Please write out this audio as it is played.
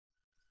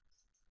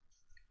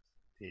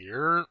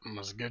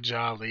What's good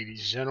job,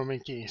 ladies,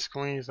 gentlemen, kings,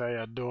 queens. How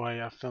y'all doing?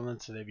 How y'all feeling?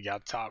 Today we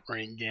got Top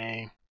Rank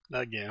Gang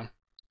again.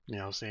 You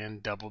know what I'm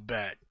saying? Double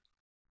back.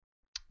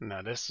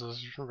 Now this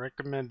was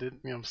recommended, you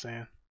know what I'm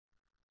saying,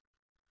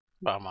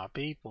 by my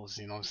peoples,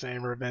 you know what I'm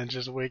saying? Revenge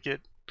is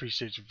wicked.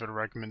 Appreciate you for the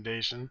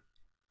recommendation.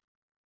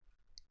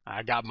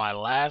 I got my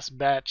last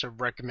batch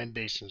of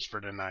recommendations for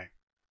tonight.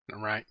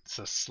 Alright,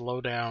 so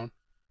slow down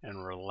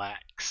and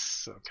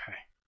relax, okay?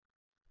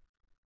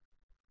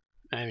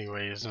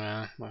 Anyways,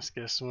 man, let's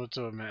get smooth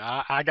to it, man.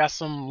 I got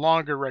some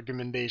longer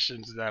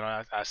recommendations that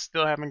I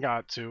still haven't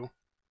got to. You know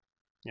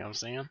what I'm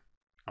saying?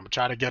 I'm gonna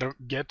try to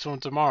get to them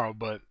tomorrow,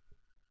 but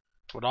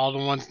with all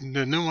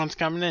the new ones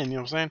coming in, you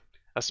know what I'm saying?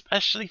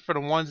 Especially for the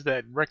ones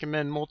that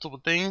recommend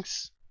multiple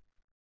things,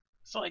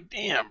 it's like,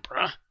 damn,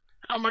 bruh,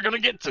 how am I gonna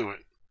get to it?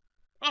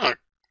 Fuck.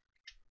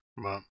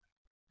 But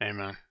hey,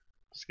 man,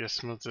 let's get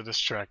smooth to this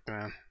track,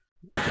 man.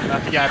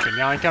 Nothing happened.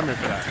 Y'all ain't coming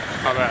for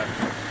that. My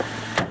bad.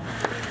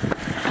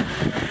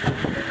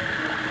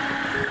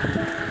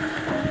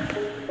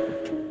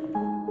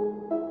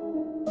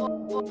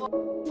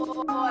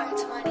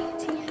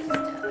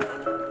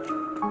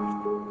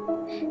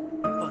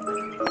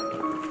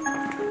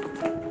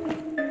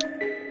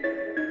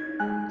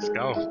 Let's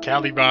go.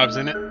 Cali Bob's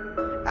in it.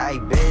 Hey,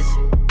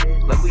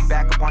 bitch, look, we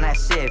back up on that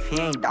shit. If he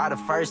ain't died the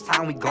first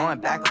time, we going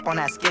back up on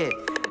that skit.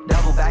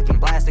 Double back and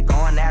blast it, go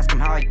and ask him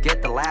how he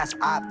get the last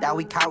op that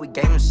we caught. We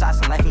gave him shots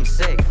and left him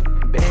sick.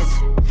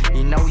 Bitch,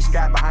 you know we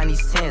strapped behind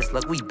these tents.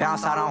 Look, we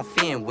bounce out on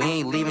Finn. We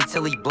ain't leaving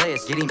till he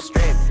bliss. Get him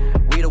stripped.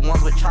 We the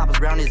ones with choppers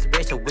around this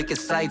bitch. Or we can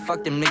say,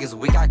 fuck them niggas.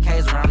 We got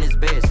K's around this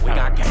bitch. We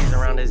got K's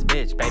around this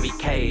bitch. Baby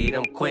K, eat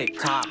them quick.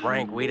 Top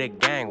rank, we the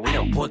gang. We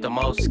done put the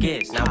most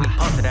skits. Now we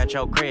posted at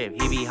your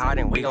crib. He be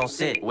hiding, we gon'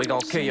 sit. We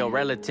gon' kill your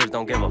relatives.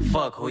 Don't give a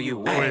fuck who you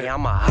with. Hey,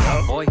 I'm a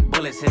hot boy.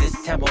 Bullets hit his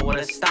temple with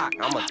a stock.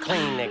 I'm a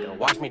clean nigga.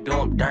 Watch me do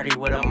him dirty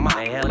with a mop.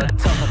 Hella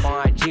tough up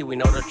on IG. We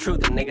know the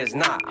truth. The niggas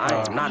not. I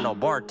ain't not no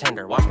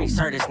bartender. Watch me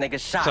serve this nigga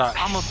shots.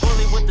 I'm a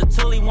bully with the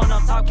toolie. One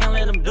on top, can't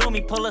let him do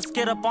me. Pull a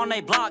skid up on they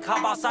block. How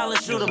about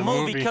silent shoot a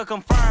movie? Could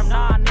confirm,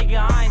 nah,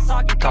 nigga, I ain't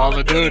talking Call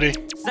of Duty.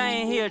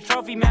 Saying here,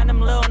 trophy, man, them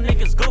little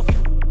niggas goofy.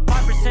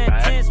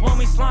 5% tense when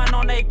we sliding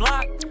on they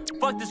block.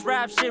 Fuck this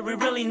rap shit, we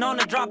really known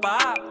to drop a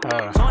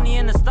op. 20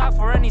 in the stock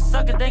for any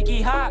sucker think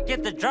he hot.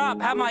 Get the drop,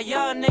 have my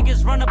young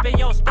niggas run up in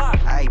your spot.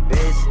 Hey,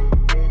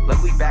 bitch,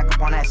 look, we back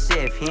up on that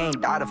shit. If he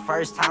ain't died the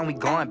first time, we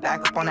going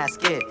back up on that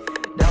skit.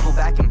 Double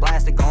back and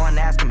blast it, go and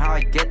ask him how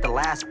he get the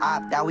last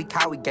op that we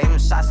caught. We gave him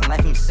shots and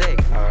left him sick.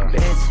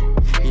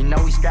 Bitch, you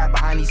know we strapped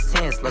behind these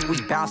tents. Look,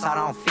 we bounce out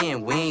on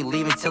Finn. We ain't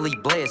leaving till he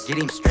bliss. Get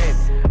him stripped.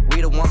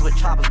 We the ones with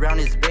choppers around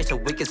this bitch. Or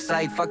we can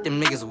say, fuck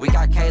them niggas. We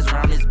got K's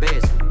around this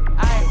bitch.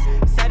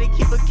 Ayy, said he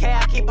keep a K,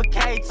 I keep a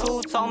K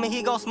too. Told me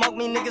he gon' smoke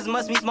me, niggas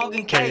must be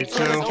smoking K2.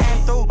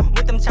 Came through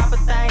with them chopper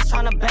things,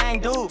 tryna bang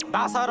dude.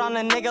 Bounce out on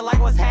a nigga like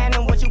what's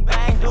happening, what you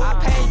bang dude. I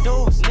pay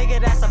dudes, nigga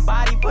that's a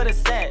body for the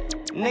set.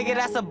 Nigga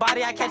that's a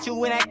body, I catch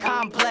you in that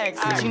complex.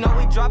 You know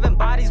we dropping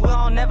bodies, we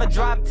don't never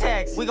drop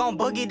text. We gon'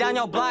 boogie down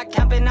your block,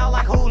 camping out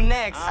like who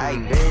next? Hey,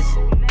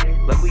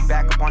 bitch, look, we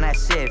back up on that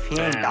shit. If he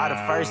ain't died the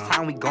first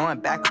time, we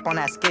going back up on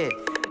that skit.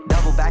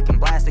 Double back and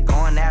blast it, go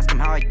and ask him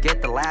how he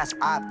get the last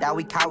op that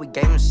we caught. We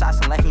gave him shots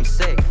and left him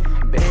sick.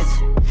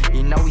 Bitch,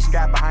 you know we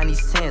strapped behind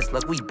these tents.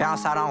 Look, we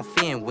bounce out on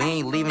Finn. We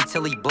ain't leaving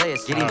till he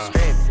bliss. Get him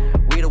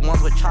stripped. We the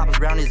ones with choppers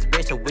around this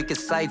bitch. Or we can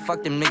say,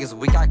 fuck them niggas.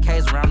 We got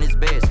K's around this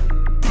bitch.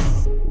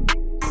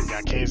 We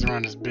got K's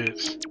around this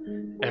bitch.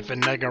 If a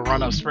nigga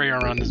run up spray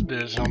around this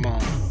bitch, hold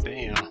on.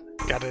 Damn.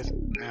 Got this.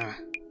 Yeah.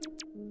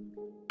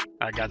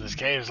 I got this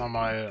K's on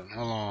my head.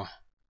 Hold on.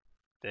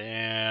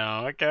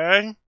 Damn.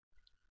 Okay.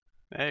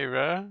 Hey,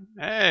 bro.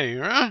 Hey,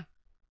 bro.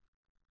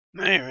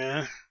 Hey,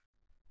 man.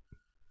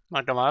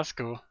 Not gonna lie, that's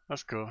cool.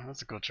 That's cool.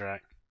 That's a cool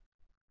track.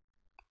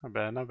 Not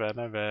bad, not bad,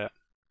 not bad.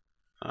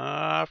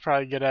 I'll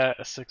probably get at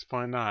a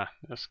 6.9.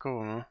 That's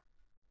cool, man.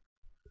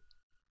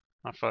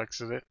 I fucks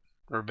with it.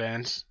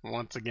 Revenge,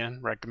 once again,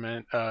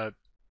 recommend.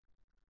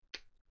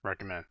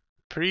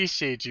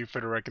 Appreciate you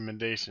for the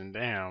recommendation.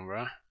 Damn,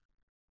 bro.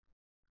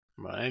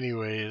 But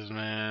anyways,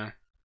 man.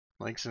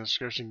 Links in the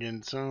description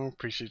getting soon.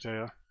 Appreciate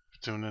y'all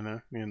for tuning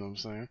in. You know what I'm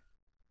saying?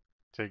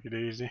 Take it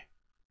easy.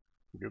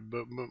 Good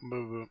boop.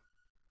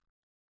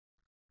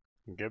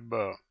 Good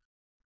boop.